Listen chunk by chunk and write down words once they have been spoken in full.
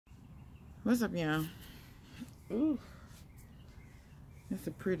What's up, y'all? Ooh, it's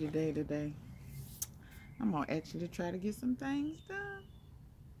a pretty day today. I'm gonna actually try to get some things done.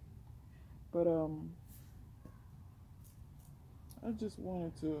 But I just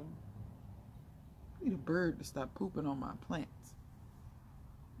wanted to need a bird to stop pooping on my plants.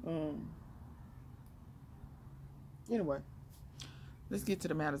 Um, anyway, let's get to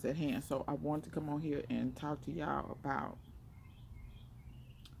the matters at hand. So I wanted to come on here and talk to y'all about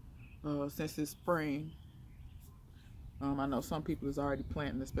since it's spring. I know some people is already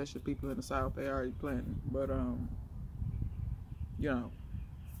planting, especially people in the South. They already planting, but you know,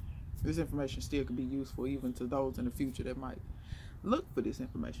 this information still could be useful even to those in the future that might look for this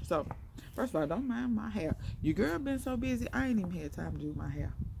information. So, first of all, don't mind my hair. Your girl been so busy, I ain't even had time to do my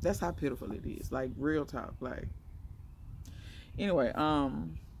hair. That's how pitiful it is. Like, real talk. Like, anyway,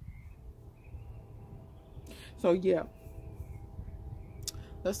 so yeah,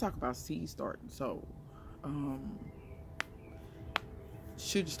 let's talk about seed starting. So,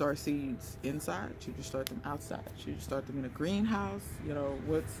 should you start seeds inside? Should you start them outside? Should you start them in a greenhouse? You know,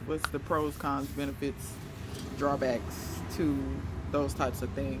 what's the pros, cons, benefits, drawbacks to those types of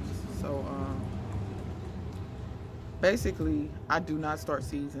things? So basically, I do not start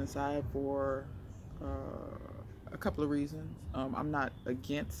seeds inside for a couple of reasons. I'm not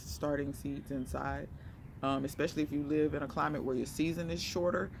against starting seeds inside, especially if you live in a climate where your season is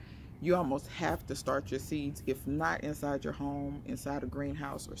shorter. You almost have to start your seeds, if not inside your home, inside a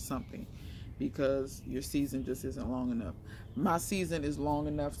greenhouse or something, because your season just isn't long enough. My season is long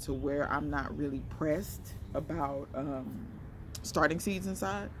enough to where I'm not really pressed about starting seeds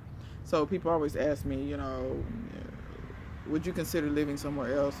inside. So people always ask me, you know, would you consider living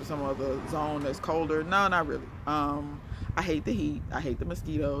somewhere else or some other zone that's colder? No, not really. I hate the heat. I hate the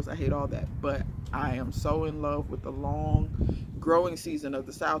mosquitoes. I hate all that. But I am so in love with the long growing season of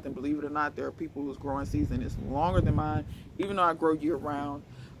the South. And believe it or not, there are people whose growing season is longer than mine. Even though I grow year round,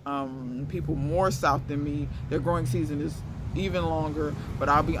 people more South than me, their growing season is even longer. But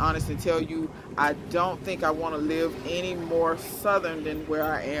I'll be honest and tell you, I don't think I want to live any more Southern than where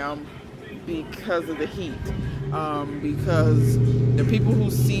I am because of the heat. Because the people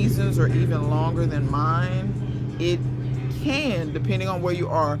whose seasons are even longer than mine, it can, depending on where you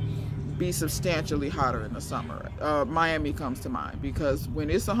are, be substantially hotter in the summer. Miami comes to mind, because when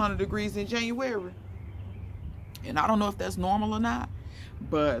it's 100 degrees in January, and I don't know if that's normal or not,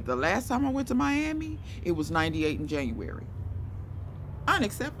 but the last time I went to Miami, it was 98 in January.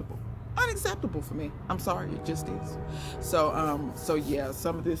 Unacceptable. Unacceptable for me. I'm sorry, it just is. So yeah,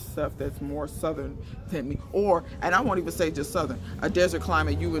 some of this stuff that's more southern than me, and I won't even say just southern, a desert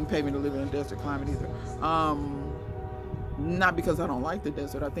climate. You wouldn't pay me to live in a desert climate either. Not because I don't like the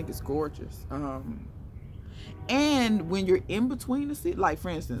desert. I think it's gorgeous. And when you're in between the city, like for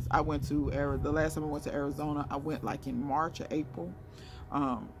instance, I went to the last time I went to Arizona, I went like in March or April.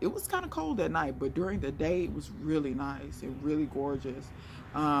 It was kind of cold at night, but during the day it was really nice and really gorgeous.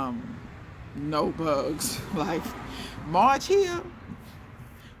 No bugs. Like March here,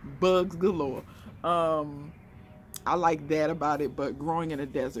 bugs galore. I like that about it, but growing in a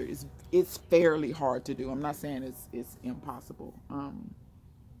desert it's fairly hard to do. I'm not saying it's impossible,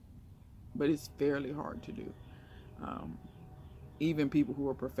 but it's fairly hard to do. Even people who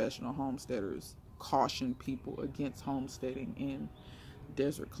are professional homesteaders caution people against homesteading in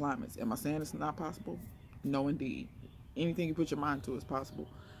desert climates. Am I saying it's not possible? No, indeed. Anything you put your mind to is possible.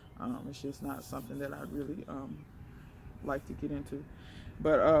 It's just not something that I'd really like to get into.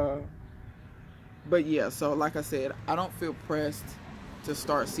 But yeah, so like I said, I don't feel pressed to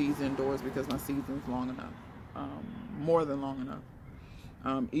start seeds indoors because my season's long enough, more than long enough.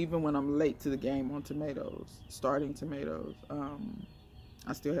 Even when I'm late to the game on tomatoes, starting tomatoes,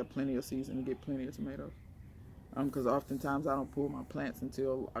 I still have plenty of season to get plenty of tomatoes. Because oftentimes I don't pull my plants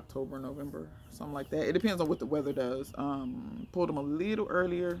until October, November, something like that. It depends on what the weather does. Pulled them a little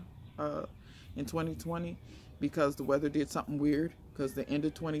earlier in 2020 because the weather did something weird. Because the end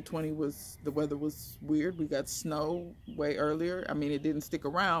of 2020 the weather was weird. We got snow way earlier. I mean, it didn't stick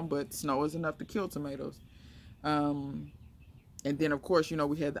around, but snow is enough to kill tomatoes. And then, of course, you know,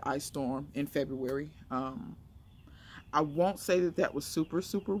 we had the ice storm in February. I won't say that was super,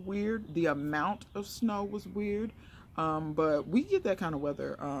 super weird. The amount of snow was weird. But we get that kind of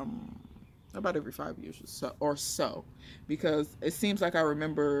weather about every 5 years or so. Because it seems like I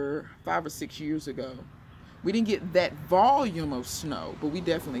remember 5 or 6 years ago, we didn't get that volume of snow, but we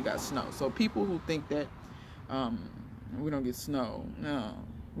definitely got snow. So people who think that we don't get snow, no,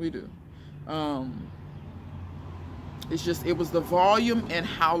 we do. It's just, it was the volume and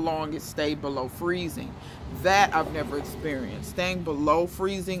how long it stayed below freezing. That I've never experienced. Staying below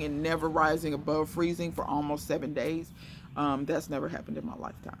freezing and never rising above freezing for almost 7 days. That's never happened in my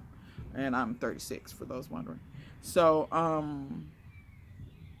lifetime. And I'm 36, for those wondering. So,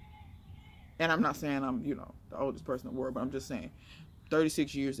 and I'm not saying I'm, you know, the oldest person in the world, but I'm just saying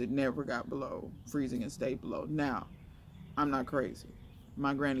 36 years, it never got below freezing and stayed below. Now, I'm not crazy.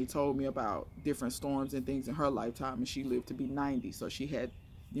 My granny told me about different storms and things in her lifetime, and she lived to be 90, so she had,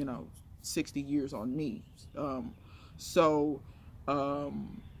 you know, 60 years on me. So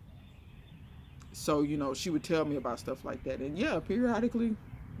you know, she would tell me about stuff like that. And yeah, periodically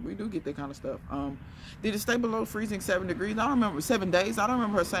we do get that kind of stuff. Did it stay below freezing 7 degrees? I don't remember. 7 days. I don't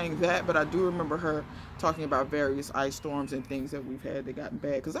remember her saying that, but I do remember her talking about various ice storms and things that we've had that gotten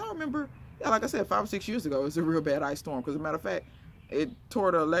bad. Because I remember, yeah, like I said, 5 or 6 years ago, it was a real bad ice storm. Because as a matter of fact, it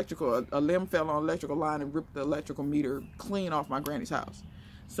tore the electrical, a limb fell on an electrical line and ripped the electrical meter clean off my granny's house.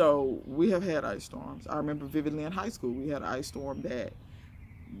 So we have had ice storms. I remember vividly in high school, we had an ice storm that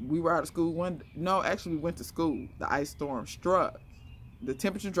we were out of school actually we went to school. The ice storm struck. The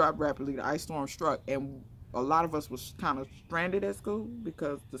temperature dropped rapidly. The ice storm struck, and a lot of us was kind of stranded at school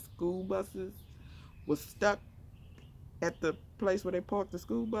because the school buses was stuck at the place where they parked the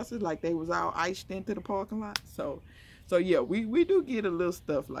school buses, like they was all iced into the parking lot. So yeah, we do get a little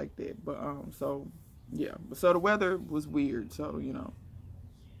stuff like that. But so yeah, so the weather was weird. So, you know,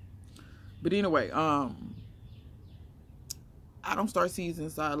 but anyway, I don't start seeds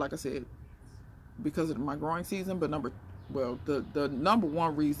inside, like I said, because of my growing season. But the number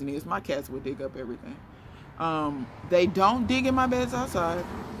one reason is my cats will dig up everything. They don't dig in my beds outside,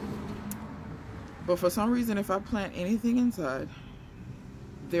 but for some reason, if I plant anything inside,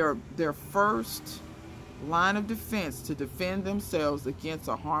 their first line of defense to defend themselves against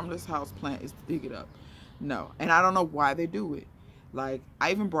a harmless house plant is to dig it up. No, and I don't know why they do it. Like, I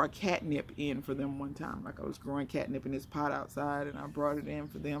even brought catnip in for them one time. Like, I was growing catnip in this pot outside, and I brought it in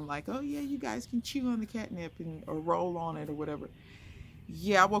for them. Like, oh yeah, you guys can chew on the catnip or roll on it or whatever.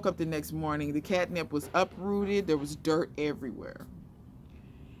 Yeah, I woke up the next morning. The catnip was uprooted. There was dirt everywhere.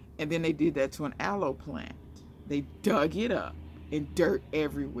 And then they did that to an aloe plant. They dug it up and dirt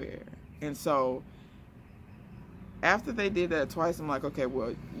everywhere. And so after they did that twice, I'm like, okay,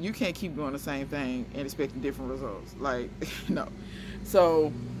 well, you can't keep doing the same thing and expecting different results. Like, no.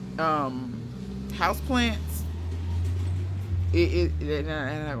 So, house plants, they're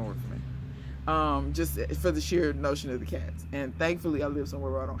not gonna work for me. Just for the sheer notion of the cats. And thankfully, I live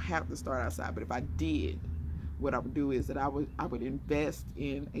somewhere where I don't have to start outside. But if I did, what I would do is that I would invest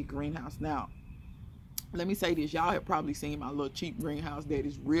in a greenhouse. Now, let me say this: y'all have probably seen my little cheap greenhouse that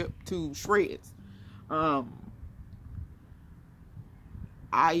is ripped to shreds.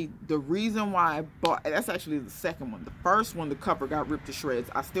 The reason why I bought, that's actually the second one. The first one, the cover got ripped to shreds.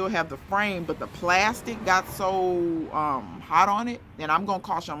 I still have the frame, but the plastic got so hot on it. And I'm going to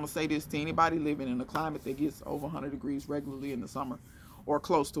caution, I'm going to say this to anybody living in a climate that gets over 100 degrees regularly in the summer or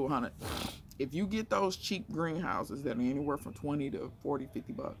close to 100. If you get those cheap greenhouses that are anywhere from 20 to 40,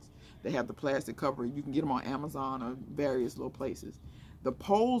 50 bucks, they have the plastic cover. You can get them on Amazon or various little places. The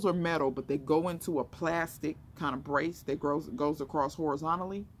poles are metal, but they go into a plastic kind of brace that goes across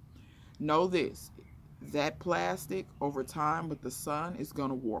horizontally. Know this, that plastic over time with the sun is going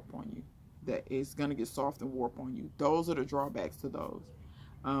to warp on you. That is going to get soft and warp on you. Those are the drawbacks to those.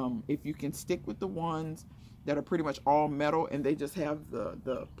 If you can stick with the ones that are pretty much all metal and they just have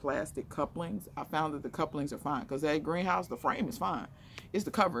the plastic couplings, I found that the couplings are fine. Because that greenhouse, the frame is fine. It's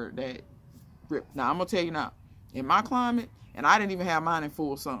the cover that ripped. Now, I'm going to tell you now, in my climate, and I didn't even have mine in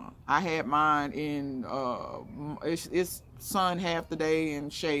full sun. I had mine in, it's sun half the day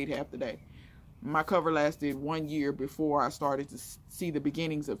and shade half the day. My cover lasted 1 year before I started to see the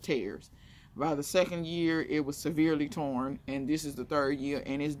beginnings of tears. By the second year, it was severely torn, and this is the third year,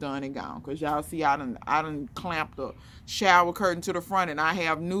 and it's done and gone. Because y'all see, I done clamped the shower curtain to the front, and I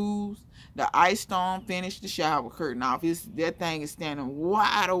have news. The ice storm finished the shower curtain off. That thing is standing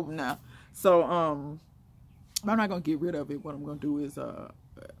wide open now. So, I'm not going to get rid of it. What I'm going to do is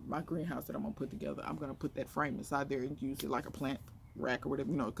my greenhouse that I'm going to put together, I'm going to put that frame inside there and use it like a plant rack or whatever,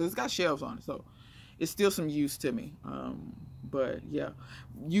 you know, because it's got shelves on it. So it's still some use to me. But yeah,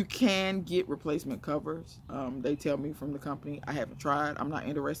 you can get replacement covers. They tell me from the company. I haven't tried. I'm not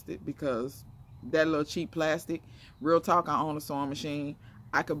interested because that little cheap plastic, real talk, I own a sewing machine.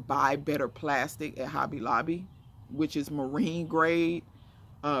 I could buy better plastic at Hobby Lobby, which is marine grade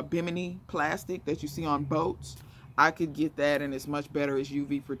bimini plastic that you see on boats. I could get that, and it's much better. It's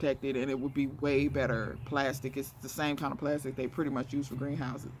UV protected, and it would be way better plastic. It's the same kind of plastic they pretty much use for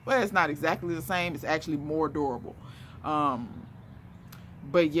greenhouses. Well, it's not exactly the same. It's actually more durable.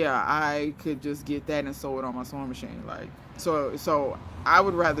 But yeah, I could just get that and sew it on my sewing machine. Like, so I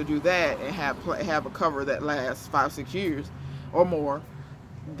would rather do that and have a cover that lasts 5-6 years or more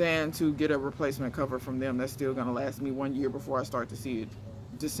than to get a replacement cover from them that's still gonna last me 1 year before I start to see it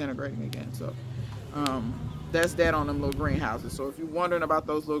disintegrating again. So that's that on them little greenhouses. So if you're wondering about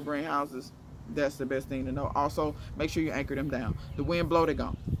those little greenhouses, that's the best thing to know. Also, make sure you anchor them down. The wind blow, they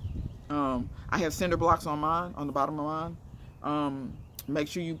gone. I have cinder blocks on mine, on the bottom of mine. Make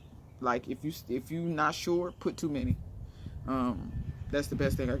sure you, like, if you're not sure, put too many. That's the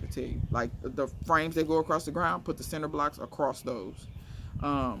best thing I can tell you. Like the frames that go across the ground, put the cinder blocks across those.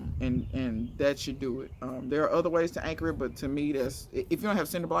 And that should do it. There are other ways to anchor it, but to me, that's, if you don't have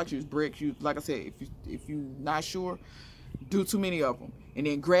cinder blocks, use bricks. Like I said, if you're not sure, do too many of them, and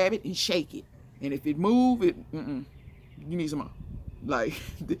then grab it and shake it. And if it move, you need some more. Like,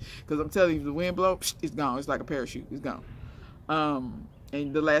 because I'm telling you, if the wind blows, it's gone. It's like a parachute. It's gone.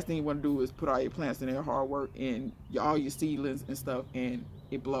 And the last thing you want to do is put all your plants in there, hard work, and all your seedlings and stuff, and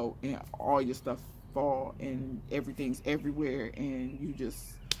it blow, and all your stuff fall, and everything's everywhere, and you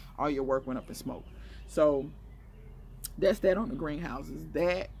just, all your work went up in smoke. So that's that on the greenhouses.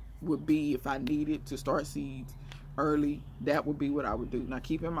 That would be, if I needed to start seeds early, that would be what I would do. Now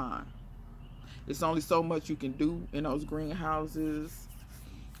keep in mind, it's only so much you can do in those greenhouses.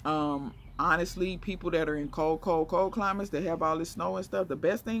 Honestly, people that are in cold climates that have all this snow and stuff, the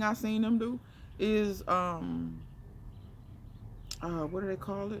best thing I've seen them do is what do they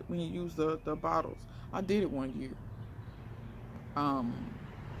call it when you use the bottles? I did it one year.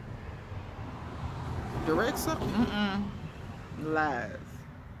 Direct something? Lies.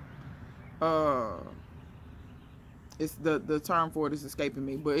 It's the term for it is escaping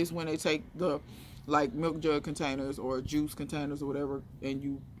me, but it's when they take the, like, milk jug containers or juice containers or whatever, and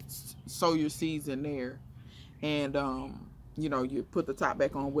you sow your seeds in there, and you know, you put the top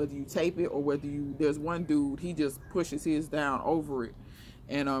back on, whether you tape it or whether you, there's one dude, he just pushes his down over it,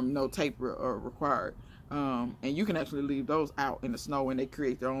 and no tape required. And you can actually leave those out in the snow, and they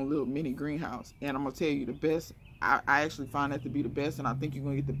create their own little mini greenhouse. And I'm gonna tell you, the best, I actually find that to be the best, and I think you're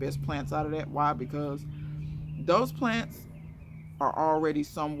gonna get the best plants out of that. Why? Because those plants are already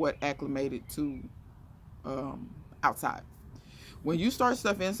somewhat acclimated to outside. When you start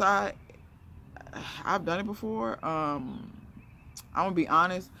stuff inside, I've done it before. I'm gonna be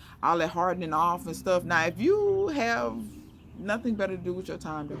honest, I'll let hardening off and stuff. Now, if you have nothing better to do with your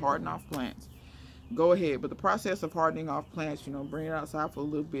time to harden off plants, go ahead. But the process of hardening off plants, you know, bring it outside for a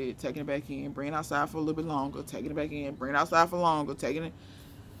little bit, taking it back in, bring it outside for a little bit longer, taking it back in, bring it outside for longer, taking it.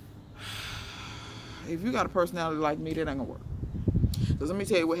 If you got a personality like me, that ain't gonna work. So let me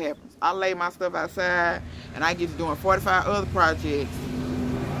tell you what happens. I lay my stuff outside, and I get to doing 45 other projects,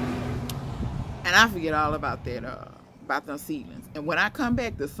 and I forget all about that, about them seedlings. And when I come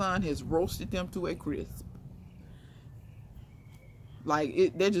back, the sun has roasted them to a crisp. Like,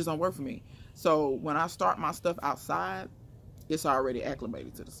 they just don't work for me. So when I start my stuff outside, it's already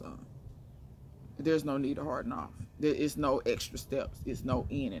acclimated to the sun. There's no need to harden off. There is no extra steps. It's no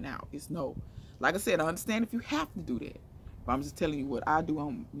in and out. It's no, like I said, I understand if you have to do that. But I'm just telling you what I do,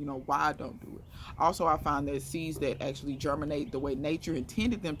 on, you know, why I don't do it. Also, I find that seeds that actually germinate the way nature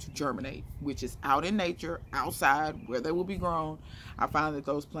intended them to germinate, which is out in nature, outside, where they will be grown, I find that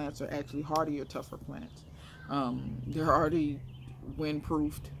those plants are actually hardier, tougher plants. They're already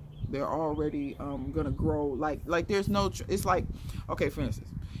wind-proofed. They're already gonna grow. Like there's no, it's like, okay, for instance,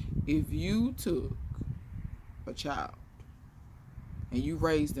 if you took a child and you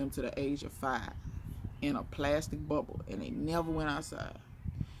raised them to the age of 5 in a plastic bubble, and they never went outside,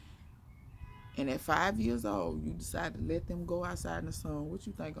 and at 5 years old you decide to let them go outside in the sun, what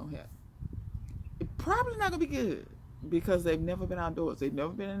you think gonna happen? It probably not gonna be good, because they've never been outdoors, they've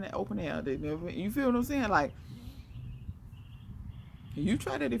never been in the open air, they've never been, you feel what I'm saying? Like, you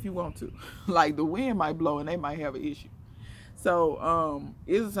try that if you want to. Like, the wind might blow and they might have an issue. So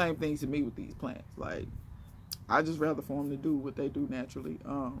it's the same thing to me with these plants. Like, I just rather for them to do what they do naturally.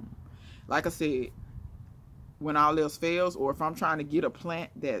 Like I said, when all else fails, or if I'm trying to get a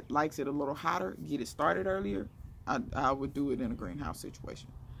plant that likes it a little hotter, get it started earlier, I would do it in a greenhouse situation.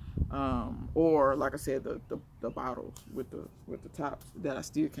 Or like I said, the bottles with the tops that I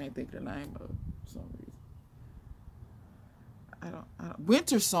still can't think of the name of for some reason. I don't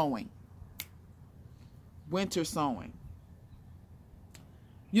winter sowing. Winter sowing.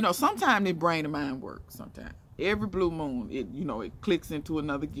 You know, sometimes the brain and mind work. Sometimes every blue moon, it clicks into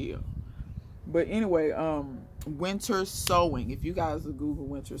another gear. But anyway, winter sowing. If you guys will Google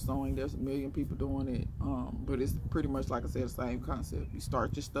winter sowing, there's a million people doing it. But it's pretty much, like I said, the same concept. You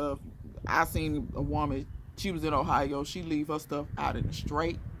start your stuff. I seen a woman, she was in Ohio. She leave her stuff out in the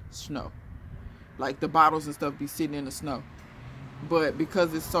straight snow. Like the bottles and stuff be sitting in the snow. But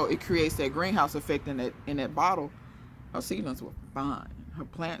because it creates that greenhouse effect in that bottle, her seedlings were fine. Her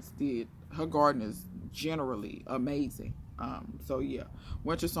plants did. Her garden is generally amazing. So yeah,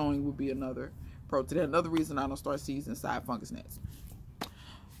 winter sowing would be another pro to that. Another reason I don't start seeds inside fungus gnats.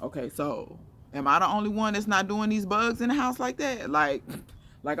 Okay, so am I the only one that's not doing these bugs in the house like that? Like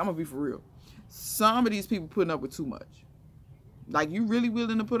I'm gonna be for real. Some of these people putting up with too much. Like, you really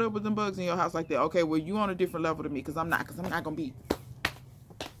willing to put up with them bugs in your house like that? Okay, well, you on a different level than me, because I'm not gonna be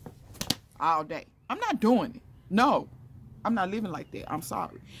all day. I'm not doing it. No, I'm not living like that. I'm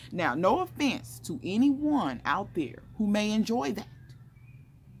sorry. Now, no offense to anyone out there who may enjoy that.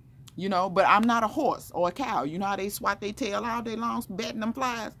 You know, but I'm not a horse or a cow. You know how they swat their tail all day long, batting them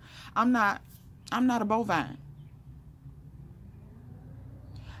flies? I'm not a bovine.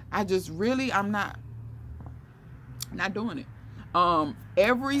 I'm not doing it.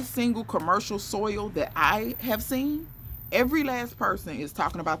 Every single commercial soil that I have seen, every last person is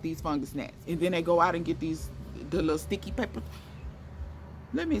talking about these fungus gnats. And then they go out and get the little sticky paper.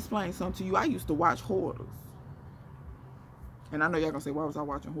 Let me explain something to you. I used to watch Hoarders. And I know y'all gonna say, why was I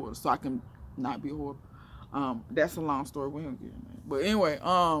watching Hoarders? So I can not be a hoarder. That's a long story. We don't get into it. But anyway,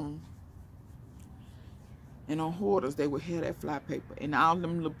 and on Hoarders, they would have that fly paper, and all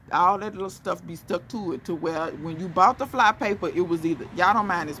that little stuff be stuck to it, to where when you bought the fly paper, it was either, y'all don't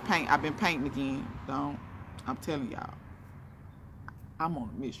mind this paint. I've been painting again. Don't. I'm telling y'all, I'm on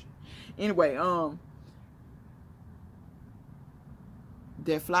a mission. Anyway,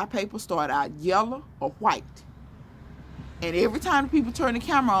 that fly paper started out yellow or white, and every time people turn the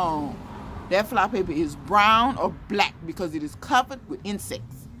camera on, that fly paper is brown or black because it is covered with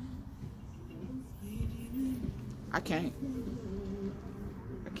insects. I can't.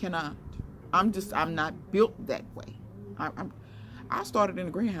 I cannot. I'm not built that way. I started in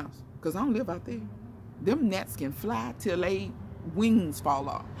the greenhouse because I don't live out there. Them gnats can fly till they wings fall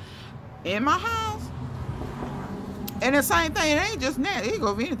off. In my house, and the same thing, it ain't just gnats. It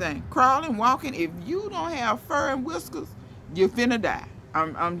go for anything. Crawling, walking. If you don't have fur and whiskers, you're finna die.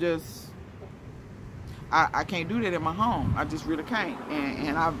 I can't do that in my home. I just really can't.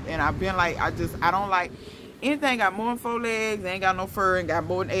 And I've been like, I don't like anything got more than 4 legs, ain't got no fur, and got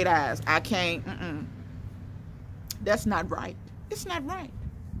more than 8 eyes. I can't. That's not right. It's not right.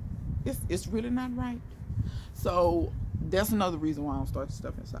 It's really not right. So that's another reason why I don't start the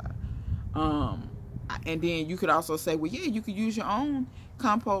stuff inside. And then you could also say, well, yeah, you could use your own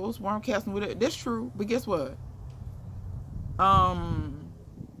compost, worm casting with it. That's true. But guess what?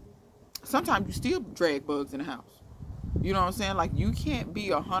 Sometimes you still drag bugs in the house. You know what I'm saying? Like, you can't be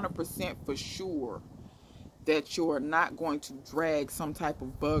 100% for sure that you're not going to drag some type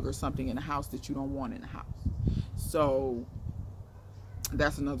of bug or something in the house that you don't want in the house. So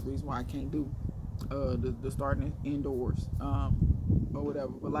that's another reason why I can't do the starting indoors or whatever.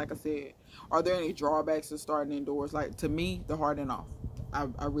 But like I said, are there any drawbacks to starting indoors? Like, to me, the hardening off. I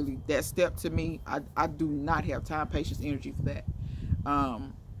really, that step to me, I do not have time, patience, energy for that.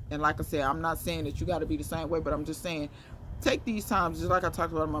 And like I said, I'm not saying that you got to be the same way, but I'm just saying, take these times, just like I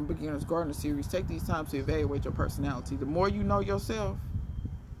talked about in my Beginner's Gardener series, take these times to evaluate your personality. The more you know yourself,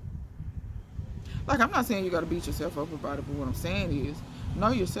 like, I'm not saying you got to beat yourself up about it, but what I'm saying is,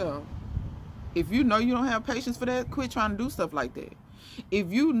 know yourself. If you know you don't have patience for that, quit trying to do stuff like that.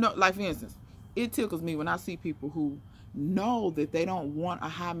 If you know, like for instance, it tickles me when I see people who know that they don't want a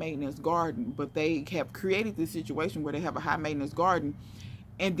high maintenance garden, but they have created this situation where they have a high maintenance garden,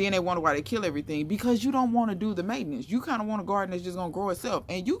 and then they wonder why they kill everything, because you don't want to do the maintenance. You kind of want a garden that's just going to grow itself.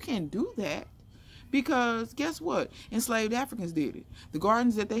 And you can do that because guess what? Enslaved Africans did it. The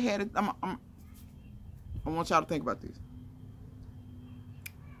gardens that they had, I want y'all to think about this.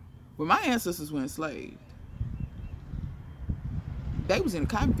 When my ancestors were enslaved, they was in the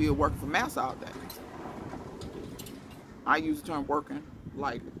cotton field working for massa all day. I use the term working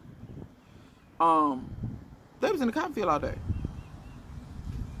lightly. They was in the cotton field all day.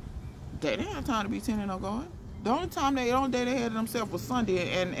 They didn't have time to be tending no garden. The only day they had themselves was Sunday,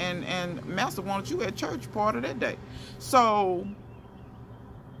 and Master wanted you at church part of that day. So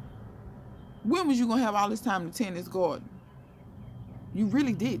when was you gonna have all this time to tend this garden? You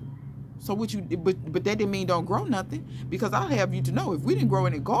really didn't. So what you, but that didn't mean don't grow nothing, because I'll have you to know, if we didn't grow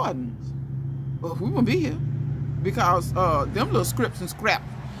any gardens, well, we wouldn't be here, because them little scripts and scraps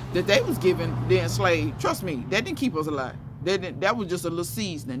that they was giving the enslaved, trust me, that didn't keep us alive. That was just a little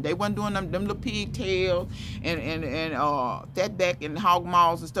seasoning. They wasn't doing them little pigtails and fat back and hog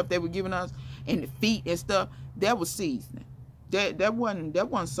maws and stuff they were giving us, and the feet and stuff. That was seasoning. That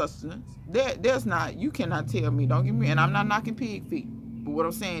wasn't sustenance. There's not, you cannot tell me, don't get me, and I'm not knocking pig feet, but what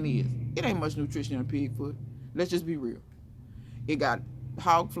I'm saying is it ain't much nutrition in a pig foot. Let's just be real. It got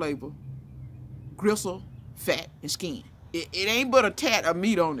hog flavor, gristle, fat, and skin. It ain't but a tad of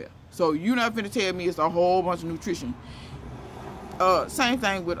meat on there. So you're not finna tell me it's a whole bunch of nutrition. Same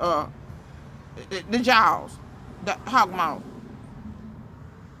thing with the jaws, the hog mouth.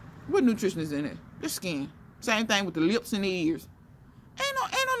 What nutrition is in it? The skin. Same thing with the lips and the ears. Ain't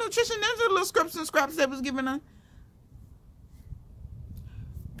no nutrition. There's a little scraps and scraps that was given us.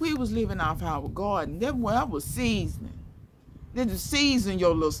 We was living off our garden. That was seasoning. They just season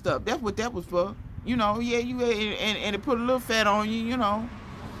your little stuff. That's what that was for. You know, yeah, you and it put a little fat on you, you know.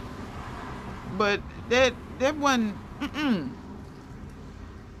 But that wasn't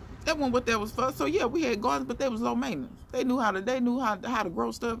that wasn't what that was for. So yeah, we had gardens, but they was low maintenance. They knew how to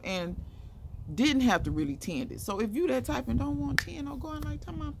grow stuff and didn't have to really tend it. So if you that type and don't want to tend or garden, like,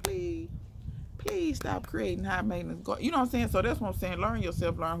 come on, please stop creating high maintenance garden. You know what I'm saying? So that's what I'm saying. Learn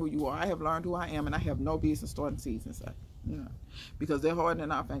yourself, learn who you are. I have learned who I am, and I have no business starting seeds inside. You know, because they're harder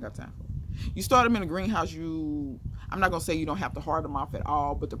than I ain't got time for. You start them in a greenhouse, I'm not gonna say you don't have to hard them off at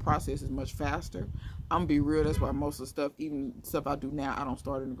all, but the process is much faster. I'm gonna be real, that's why most of the stuff, even stuff I do now, I don't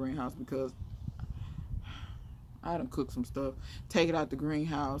start in the greenhouse, because I done cook some stuff, take it out the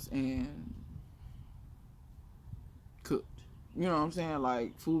greenhouse and cooked. You know what I'm saying?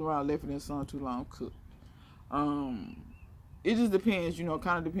 Like, fool around, left it in the sun too long, cooked. It just depends, you know,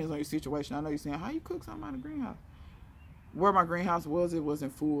 kind of depends on your situation. I know you're saying, how you cook something out of the greenhouse? Where my greenhouse was, it was in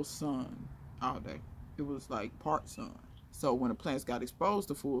full sun all day. It was like part sun. So when the plants got exposed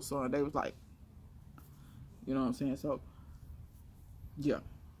to full sun, they was like, you know what I'm saying? So, yeah.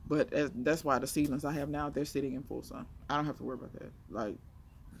 But that's why the seedlings I have now, they're sitting in full sun. I don't have to worry about that. Like,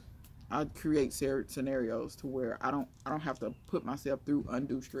 I create scenarios to where I don't have to put myself through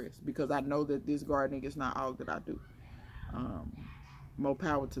undue stress, because I know that this gardening is not all that I do. More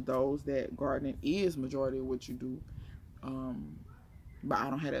power to those that gardening is majority of what you do. But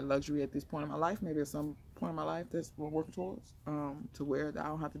I don't have that luxury at this point in my life. Maybe at some point in my life that's what we're working towards, to where I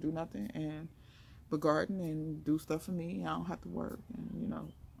don't have to do nothing but garden and do stuff for me. I don't have to work, and, you know,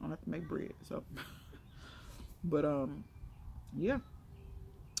 I don't have to make bread. So, but yeah.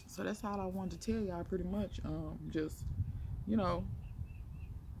 So that's all I wanted to tell y'all, pretty much. Just, you know,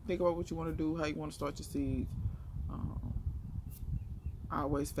 think about what you want to do, how you want to start your seeds. I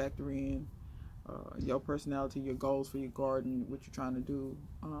always factor in your personality, your goals for your garden, what you're trying to do.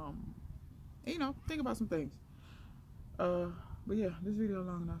 And, you know, think about some things. But yeah, this video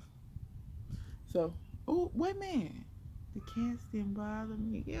long enough. So, oh, wait, man. The cats didn't bother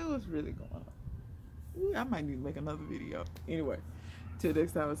me. It was really going on. Ooh, I might need to make another video. Anyway, till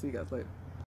next time, I'll see you guys later.